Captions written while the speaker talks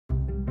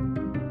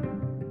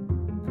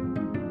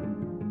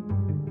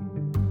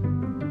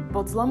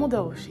Bod zlomu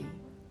do uší.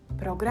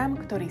 Program,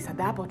 ktorý sa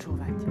dá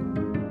počúvať.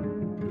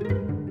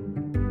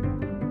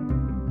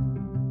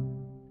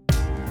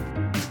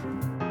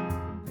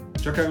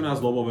 Čakajú nás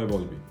zlomové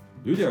voľby.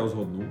 Ľudia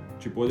rozhodnú,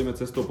 či pôjdeme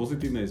cestou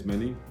pozitívnej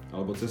zmeny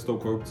alebo cestou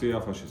korupcie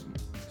a fašizmu.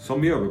 Som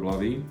Miro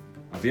Beblavý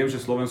a viem,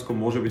 že Slovensko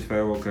môže byť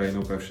férovou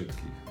krajinou pre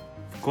všetkých.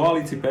 V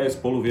koalícii PS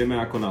Spolu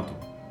vieme ako na to.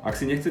 Ak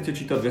si nechcete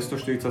čítať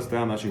 240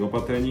 strán našich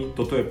opatrení,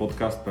 toto je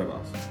podcast pre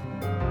vás.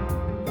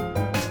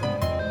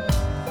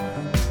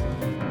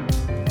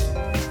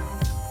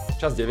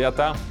 Časť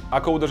 9.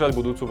 Ako udržať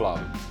budúcu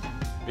vládu.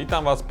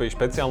 Vítam vás pri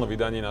špeciálnom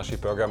vydaní našich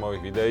programových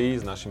videí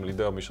s našim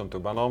líderom Mišom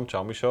Turbanom.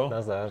 Čau Mišo.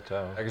 Nazdar,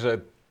 čau. Takže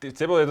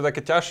tebou je to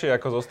také ťažšie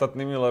ako s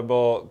ostatnými,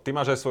 lebo ty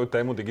máš aj svoju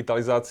tému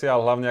digitalizácia,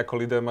 ale hlavne ako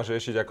líder máš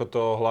riešiť, ako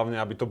to hlavne,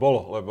 aby to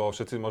bolo, lebo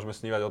všetci môžeme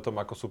snívať o tom,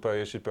 ako super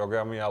riešiť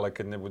programy, ale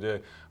keď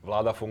nebude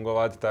vláda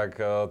fungovať,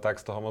 tak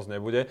z toho moc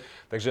nebude.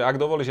 Takže ak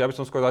dovolíš, ja by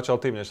som skôr začal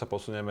tým, než sa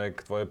posunieme k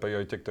tvojej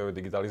priorite, ktorá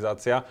je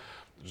digitalizácia.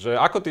 Že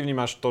ako ty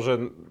vnímaš to, že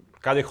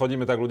kade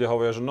chodíme, tak ľudia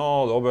hovoria, že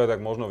no dobre,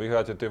 tak možno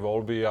vyhráte tie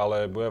voľby,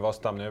 ale bude vás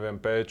tam, neviem,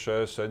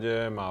 5, 6,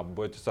 7 a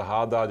budete sa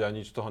hádať a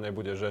nič z toho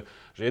nebude. Že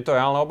je to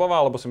reálna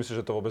obava, alebo si myslíš,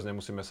 že to vôbec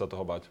nemusíme sa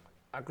toho bať?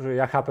 Akože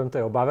ja chápem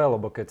tej obave,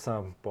 lebo keď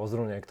sa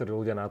pozrú niektorí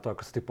ľudia na to,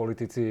 ako sa tí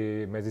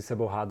politici medzi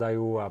sebou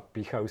hádajú a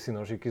pýchajú si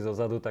nožiky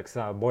zozadu, tak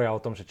sa boja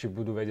o tom, že či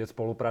budú vedieť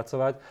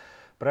spolupracovať.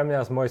 Pre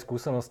mňa z mojej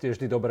skúsenosti je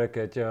vždy dobré,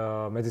 keď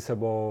medzi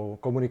sebou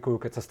komunikujú,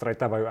 keď sa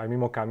stretávajú aj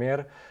mimo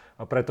kamier.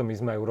 A preto my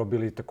sme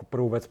urobili takú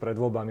prvú vec pred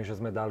voľbami, že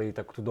sme dali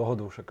takú tú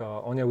dohodu však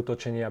o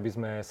neútočení, aby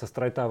sme sa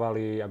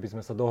stretávali, aby sme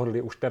sa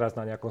dohodli už teraz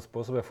na nejakom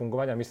spôsobe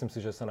fungovať a myslím si,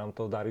 že sa nám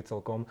to darí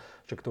celkom,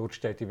 že to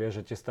určite aj ty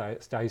vieš, že tie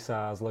vzťahy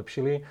sa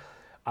zlepšili.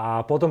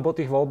 A potom po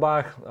tých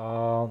voľbách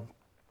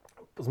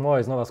z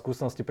mojej znova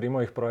skúsenosti pri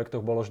mojich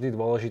projektoch bolo vždy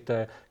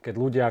dôležité, keď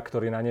ľudia,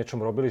 ktorí na niečom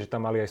robili, že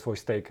tam mali aj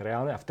svoj stake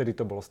reálne a vtedy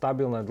to bolo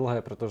stabilné,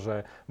 dlhé,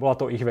 pretože bola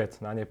to ich vec,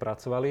 na nej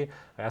pracovali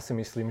a ja si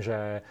myslím,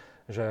 že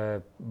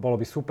bolo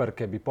by super,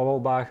 keby po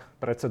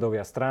voľbách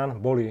predsedovia strán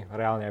boli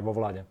reálne aj vo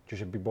vláde.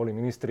 Čiže by boli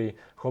ministri,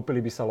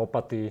 chopili by sa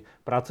lopaty,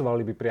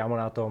 pracovali by priamo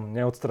na tom,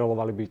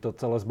 neodstreľovali by to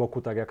celé z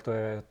boku, tak jak to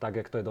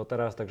je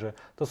doteraz. Takže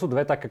to sú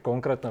dve také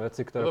konkrétne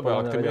veci, ktoré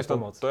podľa mňa vedia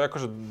pomôcť. To je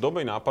akože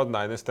dobrý nápad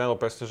na jednej strane,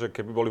 presne, že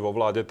keby boli vo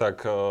vláde,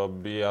 tak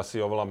by asi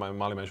oveľa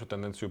mali menšiu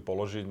tendenciu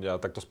položiť a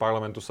takto z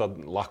parlamentu sa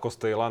ľahko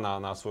strieľa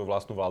na svoju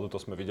vlastnú vládu.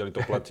 To sme videli, to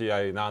platí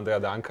aj na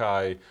Andreja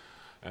Danka, aj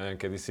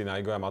kedysi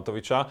na Igora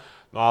Matoviča.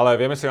 No ale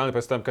vieme si reálne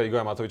predstaviť, keď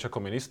Igora Matoviča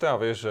ako ministra,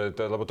 vieš,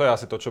 lebo to je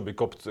asi to, čo by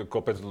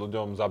kopec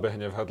ľuďom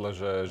zabehne v hrdle,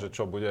 že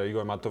čo bude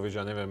Igor Matovič,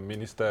 ja neviem,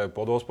 minister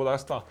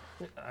pôdohospodárstva?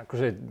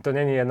 Akože to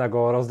není jednak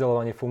o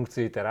rozdeľovaní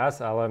funkcií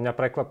teraz, ale mňa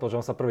prekvapilo, že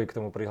on sa prvý k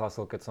tomu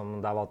prihlásil, keď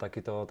som dával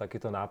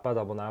takýto nápad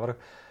alebo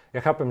návrh. Ja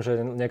chápem, že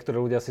niektorí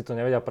ľudia si to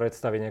nevedia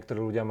predstaviť, niektorí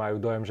ľudia majú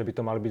dojem, že by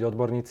to mali byť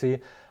odborníci,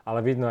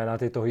 ale vidno aj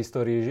na tejto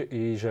histórii,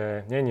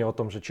 že nie je o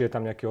tom, že či je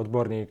tam nejaký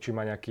odborník, či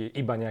má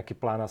iba nejaký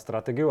plán a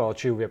stratégiu, ale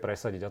či ju vie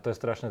presadiť. A to je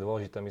strašne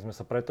dôležité. My sme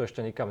sa preto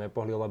ešte nikam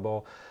nepohli,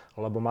 lebo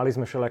mali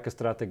sme všelijaké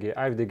stratégie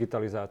aj v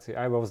digitalizácii,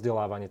 aj vo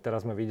vzdelávaní.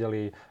 Teraz sme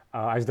videli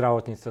aj v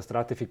zdravotníctve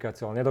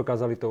stratifikáciu, ale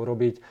nedokázali to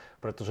urobiť,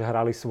 pretože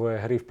hrali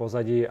svoje hry v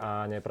pozadí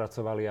a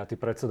nepracovali a tí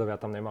predsedovia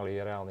tam nemali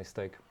reálny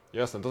stake.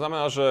 Jasné, to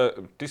znamená, že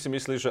ty si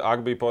myslíš, že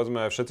ak by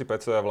povedzme všetci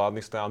predsedovia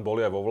vládnych strán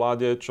boli aj vo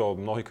vláde, čo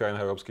v mnohých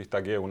krajinách európskych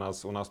tak je,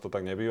 u nás to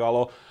tak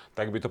nebývalo,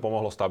 tak by to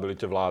pomohlo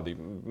stabilite vlády.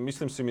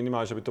 Myslím si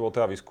minimálne, že by to bolo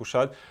treba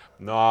vyskúšať.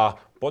 No a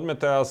poďme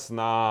teraz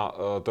na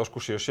trošku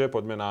širšie,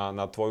 poďme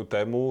na tvoju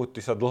tému.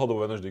 Ty sa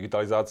dlhodobo venuješ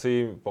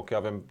digitalizácii,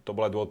 pokiaľ viem, to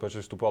bol aj dôvod,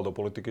 prečo si vstupoval do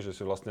politiky, že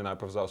si vlastne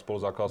najprv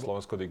spolu zakladal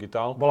Slovensko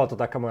Digitál. Bola to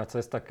taká moja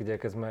cesta,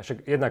 keď sme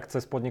jednak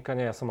cez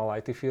podnikanie, ja som mal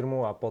IT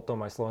firmu a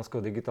potom aj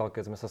Slovensko Digitál,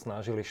 keď sme sa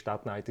snažili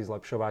štátne IT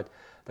zlepšovať,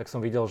 tak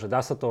som videl, že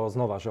dá sa to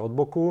znova, že od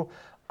boku,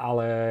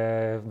 ale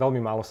veľmi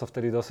málo sa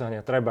vtedy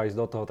dosiahne. Treba ísť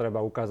do toho,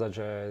 treba ukázať,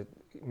 že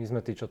my sme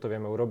tí, čo to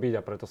vieme urobiť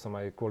a preto som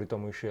aj kvôli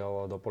tomu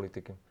išiel do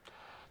politiky.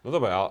 No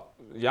dobre, a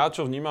ja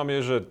čo vnímam je,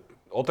 že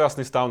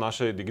otrasný stav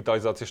našej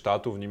digitalizácie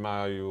štátu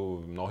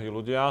vnímajú mnohí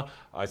ľudia,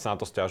 aj sa na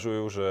to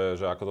sťažujú,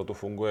 že ako to tu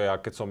funguje.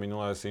 Ja keď som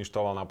minulé si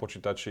inštaloval na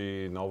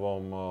počítači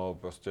novom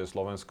proste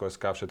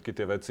Slovensko.sk všetky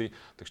tie veci,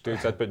 tak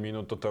 45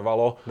 minút to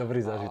trvalo.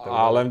 Dobrý zážitok.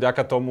 A len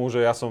vďaka tomu, že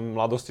ja som v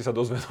mladosti sa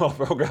dozvedoval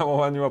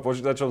programovaniu a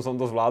počítačom som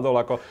to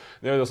zvládol, ako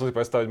nevedel som si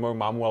predstaviť moju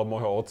mamu alebo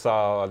môjho otca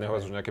a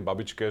nehovoriac už nejaké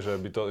babičke,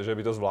 že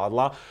by to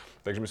zvládla.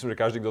 Takže myslím, že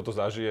každý, kto to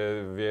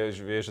zažije,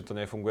 vie, že to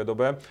nefunguje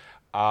dobre.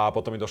 A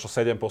potom mi došlo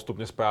 7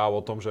 postupne správ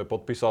o tom, že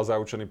podpísal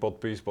zaručený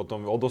podpis,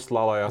 potom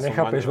odoslal a ja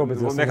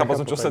nechápal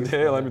som, čo sa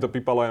deje, len mi to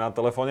pípalo aj na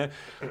telefóne.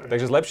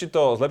 Takže zlepšiť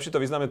to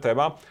významne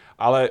treba,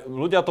 ale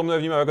ľudia to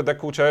vnímajú ako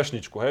takú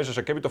čerešničku, hej?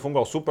 Že keby to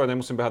fungovalo super,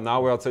 nemusím behať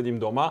na úrad, sedím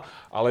doma,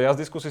 ale ja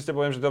z diskusí s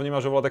tebou viem, že to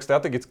vnímaš oveľa tak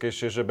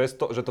strategickejšie, že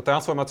to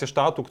transformácia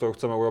štátu, ktorú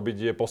chceme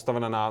urobiť, je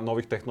postavená na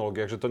nových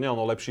technológiách, že to nie je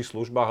len o lepších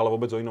službách, ale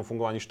vôbec o inom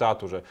fungovaní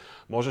štátu, že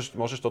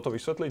môžeš toto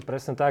vysvetliť?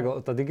 Presne tak,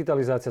 tá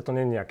digitalizácia to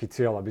nie je nejaký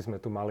cieľ, aby sme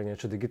tu mali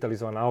niečo digitalizovať.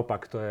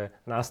 Naopak, to je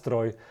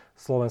nástroj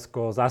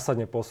Slovensko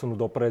zásadne posunúť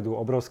dopredu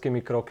obrovskými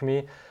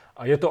krokmi.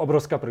 A je to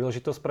obrovská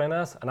príležitosť pre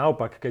nás a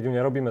naopak, keď ju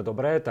nerobíme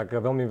dobre, tak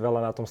veľmi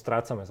veľa na tom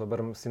strácame.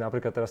 Zoberiem si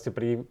napríklad teraz tie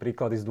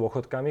príklady s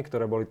dôchodkami,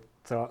 ktoré boli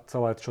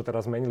celé, čo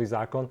teraz zmenili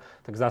zákon,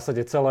 tak v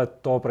zásade celé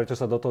to, prečo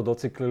sa do toho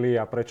docyklili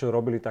a prečo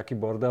robili taký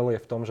bordel,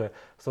 je v tom, že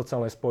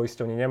sociálne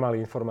poisťovne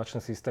nemali informačné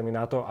systémy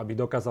na to, aby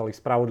dokázali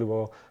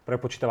spravodlivo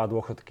prepočítavať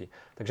dôchodky.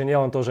 Takže nie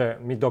len to, že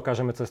my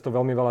dokážeme cez to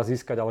veľmi veľa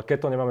získať, ale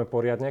keď to nemáme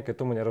poriadne, keď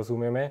tomu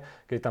nerozumieme,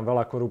 keď je tam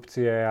veľa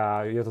korupcie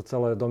a je to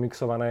celé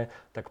domixované,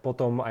 tak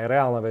potom aj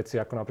reálne veci,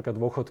 ako napríklad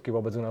dôchodky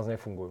vôbec u nás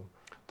nefungujú.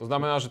 To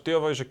znamená, že ty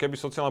hovoríš, že keby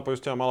sociálna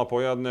poisťovňa mala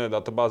poriadne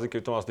databázy,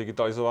 keby to mala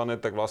zdigitalizované,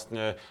 tak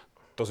vlastne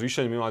to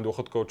zvýšenie minimálnych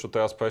dôchodkov, čo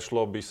teraz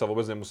prešlo, by sa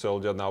vôbec nemuselo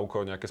diať na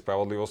úkor nejaké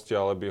spravodlivosti,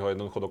 ale by ho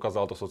jednoducho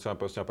dokázala to sociálna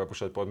poisťovňa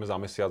prepúšťať povedzme za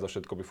mesiac a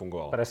všetko by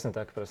fungovalo. Presne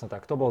tak.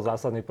 To bol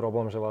zásadný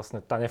problém, že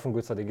vlastne tá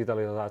nefungujúca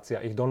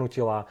digitalizácia ich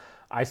donútila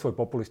aj svoj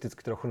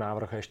populistický trochu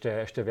návrh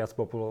ešte viac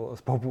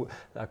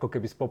ako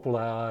keby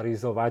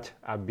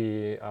spopularizovať,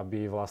 aby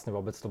vlastne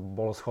vôbec to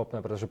bolo schopné,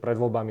 pretože pred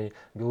voľbami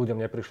by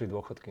ľuďom neprišli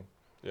dôchodky.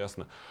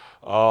 Jasné.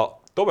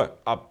 Dobre,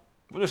 a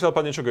budem sa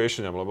dať niečo k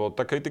riešeniam, lebo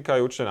tá kritika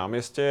je určite na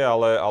mieste,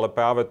 ale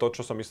práve to,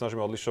 čo sa my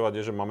snažíme odlišovať,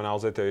 je, že máme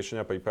naozaj tie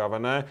riešenia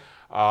pripravené.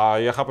 A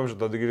ja chápem, že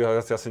tá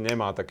digitalizácia asi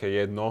nemá také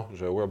jedno,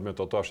 že urobíme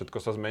toto a všetko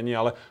sa zmení,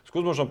 ale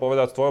skús možno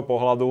povedať z tvojho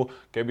pohľadu,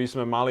 keby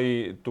sme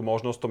mali tú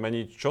možnosť to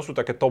meniť, čo sú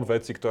také top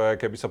veci, ktoré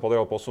keby sa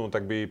podarilo posunúť,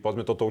 tak by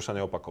povedzme toto už sa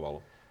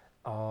neopakovalo.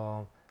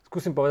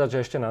 Skúsim povedať,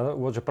 že ešte na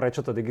úvod, že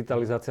prečo tá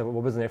digitalizácia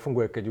vôbec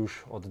nefunguje, keď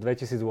už od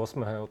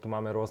 2008 tu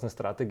máme rôzne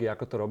stratégie,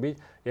 ako to robiť.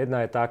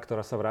 Jedna je tá,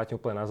 ktorá sa vráti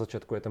úplne na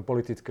začiatku, je ten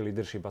politický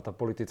leadership a tá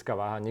politická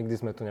váha. Nikdy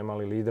sme tu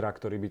nemali lídra,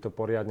 ktorý by to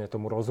poriadne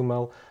tomu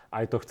rozumel,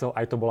 aj to chcel,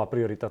 aj to bola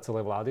priorita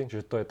celej vlády.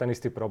 Čiže to je ten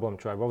istý problém,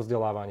 čo aj vo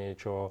vzdelávaní,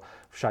 čo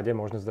všade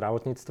možno v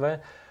zdravotníctve.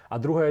 A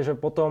druhé je, že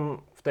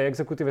potom v tej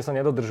exekutíve sa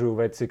nedodržujú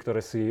veci,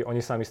 ktoré si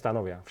oni sami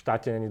stanovia. V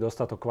štáte není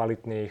dostatok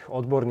kvalitných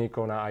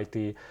odborníkov na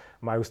IT,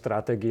 majú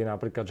stratégie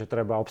napríklad, že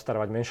treba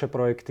obstarávať menšie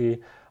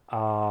projekty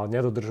a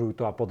nedodržujú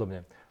to a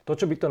podobne. To,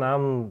 čo by to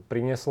nám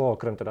prinieslo,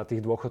 okrem teda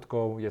tých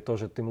dôchodkov, je to,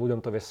 že tým ľuďom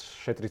to vie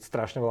šetriť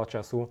strašne veľa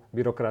času,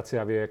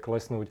 byrokracia vie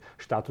klesnúť,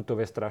 štátu to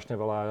vie strašne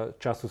veľa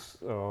času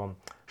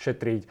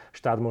šetriť,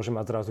 štát môže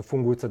mať zrazu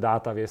fungujúce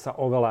dáta, vie sa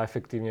oveľa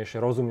efektívnejšie,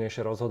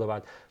 rozumnejšie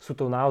rozhodovať. Sú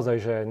to naozaj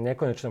že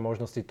nekonečné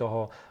možnosti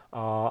toho,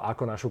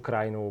 ako našu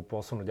krajinu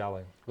posunúť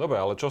ďalej. Dobre,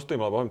 ale čo s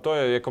tým? Lebo to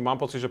je, ako mám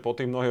pocit, že po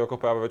tých mnohých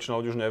rokoch práve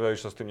väčšina ľudí už neverí,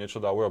 že sa s tým niečo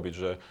dá urobiť,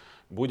 že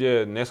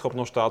bude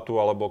neschopnosť štátu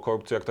alebo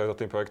korupcia, ktorá je za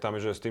tými projektami,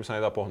 že s tým sa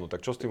nedá pohnúť.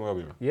 Tak čo s tým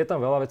urobíme? Je tam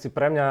veľa vecí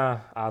pre mňa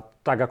a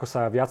tak ako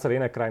sa viaceré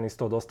iné krajiny z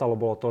toho dostalo,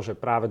 bolo to, že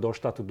práve do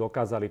štátu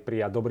dokázali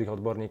prijať dobrých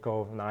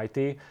odborníkov na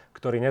IT,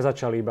 ktorí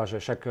nezačali iba, že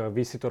však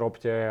vy si to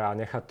robte a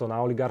nechať to na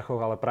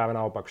oligarchoch, ale práve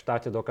naopak v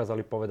štáte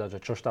dokázali povedať,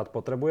 že čo štát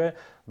potrebuje,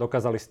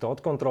 dokázali si to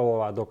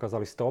odkontrolovať,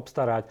 dokázali si to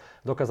obstarať,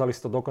 dokázali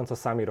si to dokonca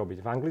sami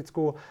robiť. V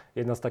Anglicku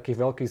jedna z takých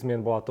veľkých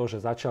zmien bola to,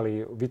 že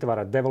začali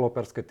vytvárať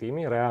developerské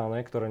týmy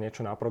reálne, ktoré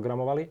niečo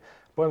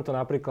naprogramovali. Poviem to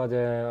na príklade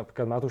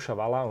Matúša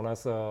Valla u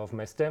nás v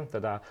meste,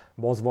 teda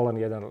bol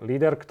zvolený jeden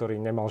líder, ktorý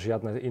nemal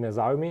žiadne iné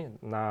záujmy,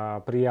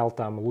 prijal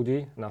tam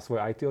ľudí na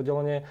svoje IT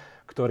oddelenie,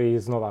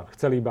 ktorí znova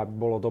chceli iba, aby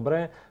bolo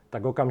dobré,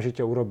 tak okamžite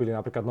urobili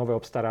napríklad nové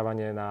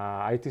obstarávanie na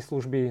IT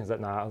služby,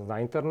 na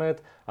internet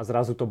a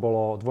zrazu to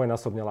bolo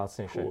dvojnásobne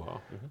lacnejšie.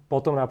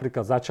 Potom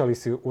napríklad začali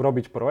si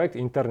urobiť projekt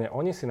interne,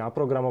 oni si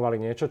naprogramovali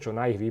niečo, čo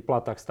na ich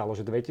výplatách stalo,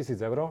 že 2000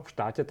 eur, v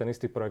štáte ten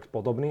istý projekt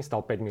podobný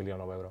stal 5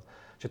 miliónov eur.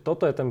 Čiže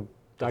toto je ten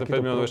ten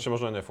 5 miliónov ešte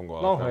možno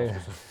nefungoval. No hej.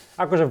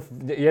 Akože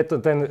je to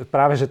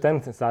práve že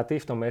ten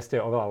v tom meste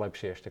je oveľa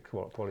lepší ešte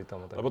kvôli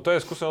tomu. Tak. Lebo to je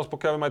skúsenosť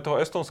pokiaľ aj toho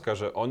Estonska,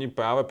 že oni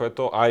práve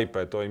preto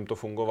im to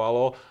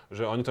fungovalo,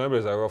 že oni to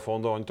neboli z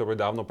eurofondov, oni to boli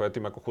dávno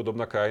predtým ako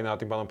chudobná krajina a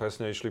tým pádom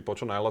presne išli po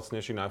čo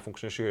najlacnejších,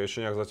 najfunkčnejších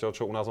riešeniach, zatiaľ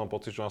čo u nás mám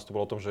pocit, že u nás to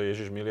bolo o tom, že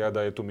ježiš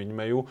miliarda je tu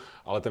miňme ju,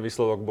 ale ten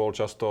výsledok bol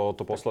často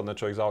to posledné,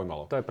 čo ich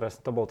zaujímalo. To je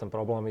presne, to bol ten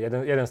problém.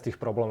 Jeden z tých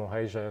problémov,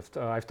 hej, že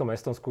aj v tom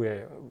Estonsku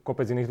je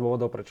kopec iných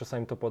dôvodov, prečo sa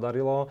im to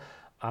podarilo.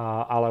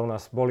 Ale u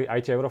nás boli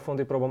aj tie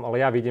eurofondy problém,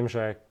 ale ja vidím,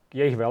 že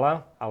je ich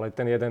veľa, ale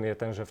ten jeden je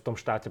ten, že v tom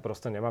štáte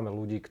proste nemáme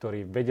ľudí,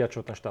 ktorí vedia,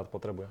 čo ten štát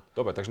potrebuje.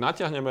 Dobre, takže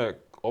natiahneme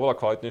oveľa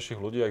kvalitnejších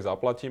ľudí, ak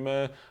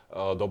zaplatíme.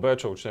 Dobre,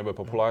 čo určite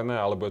nebude populárne,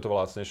 ale bude to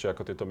veľa lacnejšie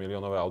ako tieto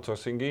miliónové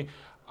outsourcingy.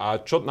 A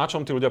na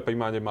čom tí ľudia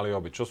primárne mali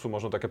robiť? Čo sú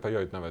možno také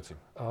prioritné veci?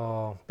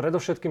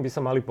 Predovšetkým by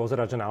sa mali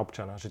pozerať že na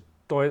občana. Že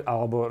to je,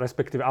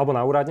 alebo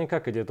na úradníka,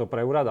 keď je to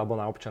pre úrad, alebo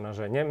na občana.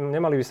 Že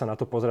nemali by sa na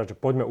to pozerať, že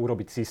poďme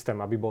urobiť systém,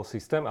 aby bol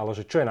systém, ale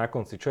že čo je na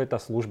konci, čo je tá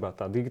služba.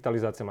 Tá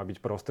digitalizácia má byť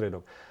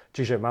prostriedok.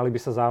 Čiže mali by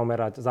sa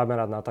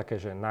zamerať na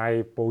také, že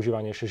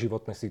najpoužívanejšie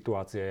životné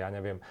situácie. Ja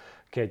neviem,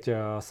 keď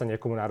sa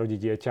niekomu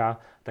narodí dieťa,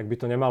 tak by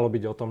to nemalo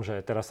byť o tom,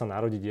 že teraz sa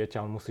narodí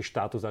dieťa, on musí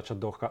štátu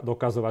začať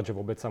dokazovať, že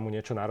vôbec sa mu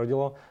niečo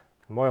narodilo.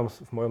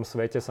 V mojom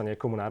svete sa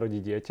niekomu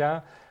narodí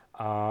dieťa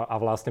a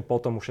vlastne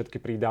potom už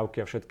všetky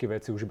prídavky a všetky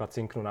veci už iba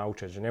cinknú na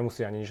účet, že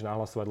nemusí ani nič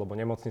nahlasovať, lebo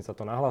nemocnica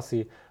to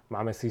nahlasí,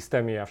 máme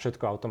systémy a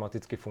všetko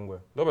automaticky funguje.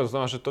 Dobre, to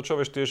znamená, že to, čo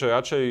vieš ty, že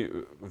radšej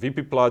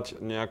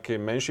vypiplať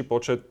nejaký menší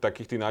počet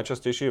takých tých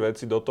najčastejších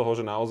vecí do toho,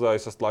 že naozaj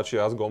sa stlačí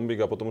raz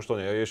gombík a potom už to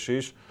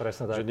neriešiš.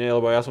 Presne tak. Že nie,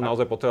 lebo ja som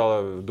naozaj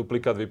potreboval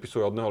duplikát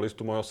výpisu rodného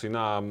listu môjho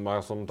syna a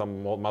ja som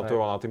tam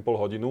maturoval na tým pol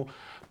hodinu.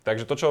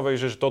 Takže to, čo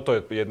hovoríš, že toto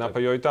je jedna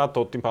priorita,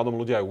 to tým pádom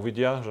ľudia aj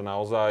uvidia, že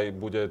naozaj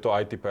bude to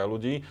IT pre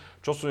ľudí.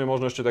 Čo sú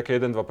možno ešte také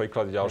 1-2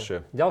 príklady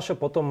ďalšie? Ďalšie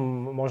potom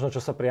možno,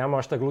 čo sa priamo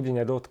až tak ľudí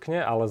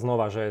nedotkne, ale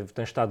znova, že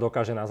ten štát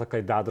dokáže na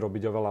základe dát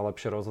robiť oveľa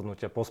lepšie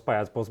rozhodnutia,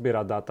 pospájať,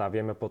 pozbierať dáta,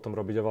 vieme potom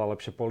robiť oveľa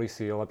lepšie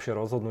policy, lepšie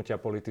rozhodnutia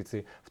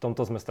politici. V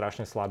tomto sme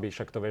strašne slabí,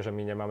 však to vie, že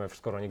my nemáme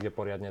skoro nikde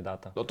poriadne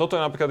dáta. Toto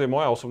je napríklad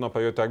moja osobná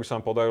priorita, ak by sa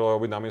nám podarilo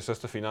robiť na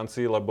ministerstve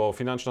financií, lebo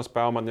finančná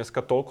správa má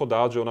dneska toľko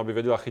dát, že ona by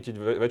vedela chytiť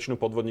väčšinu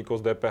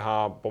podvodníkov z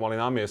DPH pomaly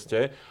na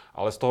mieste,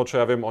 ale z toho, čo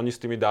ja viem, oni s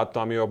tými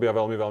dátami robia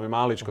veľmi, veľmi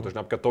máličko. Takže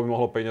napríklad to by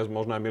mohlo priniesť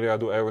možno aj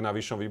miliardu eur na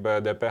vyššom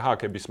výbere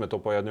DPH, keby sme to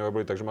poriadne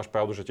robili, takže máš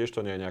pravdu, že tiež to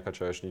nie je nejaká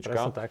čerešnička.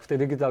 Presne tak, v tej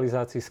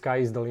digitalizácii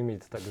sky is the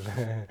limit, takže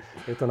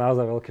je to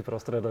naozaj veľký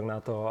prostriedok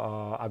na to,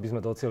 aby sme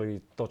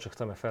docielili to, čo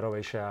chceme,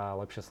 férovejšie a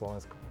lepšie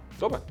Slovensko.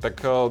 Dobre, tak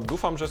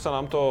dúfam, že sa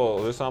nám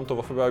to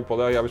vo februári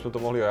podarí, aby sme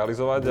to mohli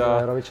realizovať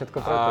robiť všetko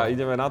preto. A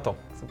ideme na to.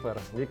 Super,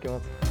 díky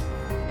moc.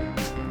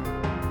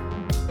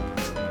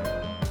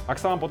 Ak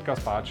sa vám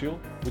podcast páčil,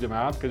 budeme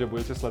rád, keď ho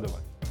budete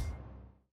sledovať.